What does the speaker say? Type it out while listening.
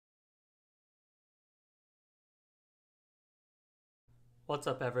What's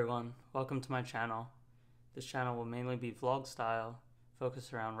up everyone, welcome to my channel. This channel will mainly be vlog style,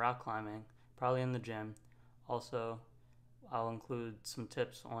 focused around rock climbing, probably in the gym. Also, I'll include some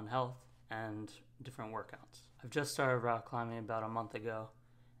tips on health and different workouts. I've just started rock climbing about a month ago,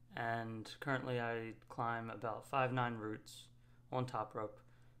 and currently I climb about 5'9" routes on top rope,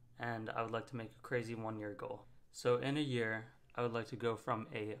 and I would like to make a crazy 1-year goal. So in a year, I would like to go from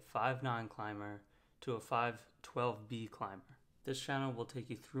a 5'9" climber to a 5'12" climber. This channel will take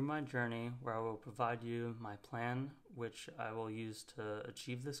you through my journey where I will provide you my plan, which I will use to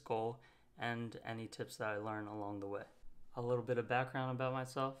achieve this goal, and any tips that I learn along the way. A little bit of background about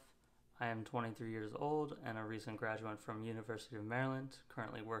myself. I am 23 years old and a recent graduate from University of Maryland,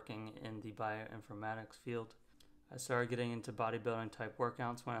 currently working in the bioinformatics field. I started getting into bodybuilding type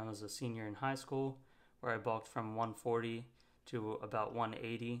workouts when I was a senior in high school, where I bulked from 140 to about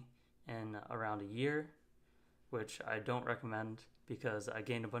 180 in around a year, which I don't recommend because I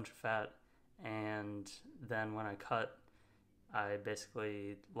gained a bunch of fat, and then when I cut, I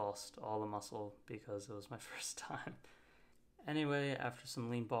basically lost all the muscle because it was my first time. Anyway, after some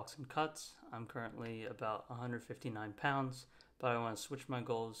lean bulks and cuts, I'm currently about 159 pounds, but I want to switch my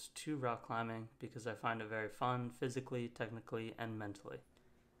goals to rock climbing because I find it very fun physically, technically, and mentally.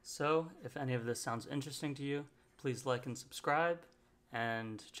 So, if any of this sounds interesting to you, please like and subscribe,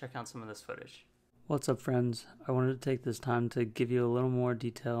 and check out some of this footage. What's up friends, I wanted to take this time to give you a little more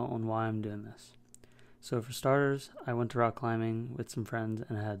detail on why I'm doing this. So for starters, I went to rock climbing with some friends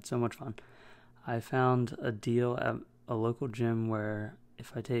and I had so much fun. I found a deal at a local gym where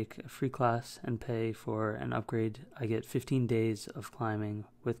if I take a free class and pay for an upgrade, I get 15 days of climbing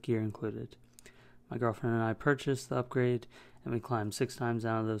with gear included. My girlfriend and I purchased the upgrade and we climbed 6 times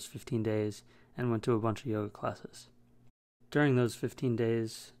out of those 15 days and went to a bunch of yoga classes. During those 15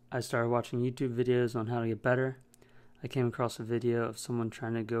 days, I started watching YouTube videos on how to get better. I came across a video of someone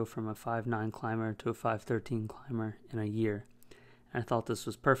trying to go from a 5'9" climber to a 5'13" climber in a year, and I thought this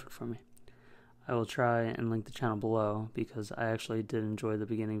was perfect for me. I will try and link the channel below because I actually did enjoy the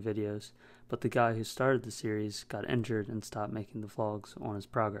beginning videos, but the guy who started the series got injured and stopped making the vlogs on his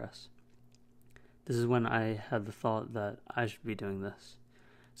progress. This is when I had the thought that I should be doing this.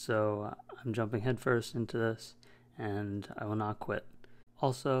 So I'm jumping headfirst into this, and I will not quit.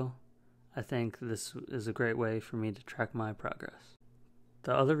 Also, I think this is a great way for me to track my progress.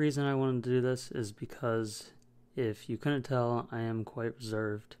 The other reason I wanted to do this is because, if you couldn't tell, I am quite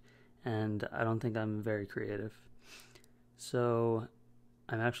reserved and I don't think I'm very creative. So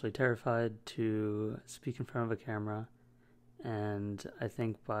I'm actually terrified to speak in front of a camera, and I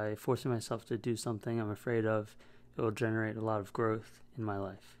think by forcing myself to do something I'm afraid of, it will generate a lot of growth in my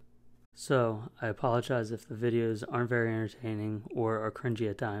life. So, I apologize if the videos aren't very entertaining or are cringy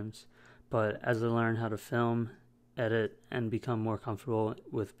at times, but as I learn how to film, edit, and become more comfortable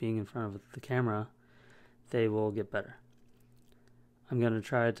with being in front of the camera, they will get better. I'm going to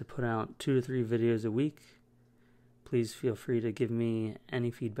try to put out 2 to 3 videos a week. Please feel free to give me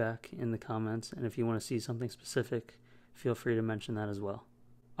any feedback in the comments, and if you want to see something specific, feel free to mention that as well.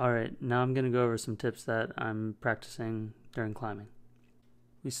 Alright, now I'm going to go over some tips that I'm practicing during climbing.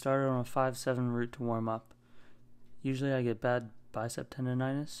 We started on a 5'7" route to warm up. Usually I get bad bicep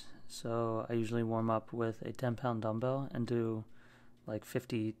tendonitis, so I usually warm up with a 10-pound dumbbell and do like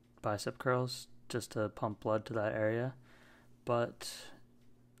 50 bicep curls just to pump blood to that area. But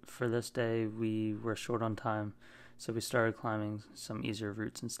for this day we were short on time, so we started climbing some easier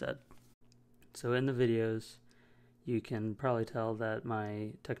routes instead. So in the videos, you can probably tell that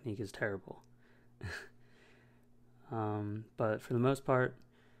my technique is terrible. But for the most part,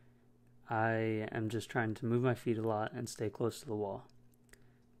 I am just trying to move my feet a lot and stay close to the wall.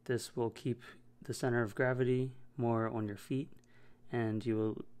 This will keep the center of gravity more on your feet, and you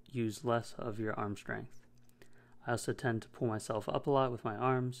will use less of your arm strength. I also tend to pull myself up a lot with my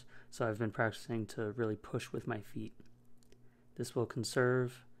arms, so I've been practicing to really push with my feet. This will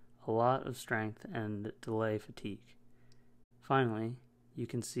conserve a lot of strength and delay fatigue. Finally, you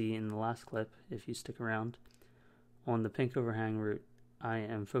can see in the last clip, if you stick around, on the pink overhang route, I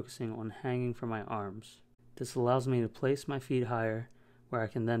am focusing on hanging from my arms. This allows me to place my feet higher, where I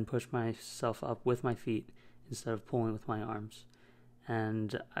can then push myself up with my feet instead of pulling with my arms.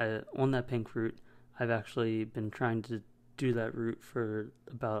 And on that pink route, I've actually been trying to do that route for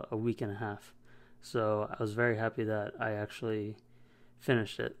about a week and a half. So I was very happy that I actually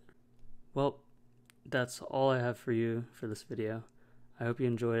finished it. Well, that's all I have for you for this video. I hope you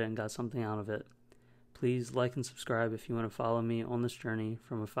enjoyed it and got something out of it. Please like and subscribe if you want to follow me on this journey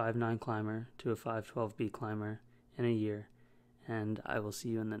from a 5'9" climber to a 5'12" climber in a year, and I will see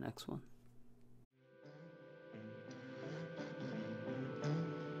you in the next one.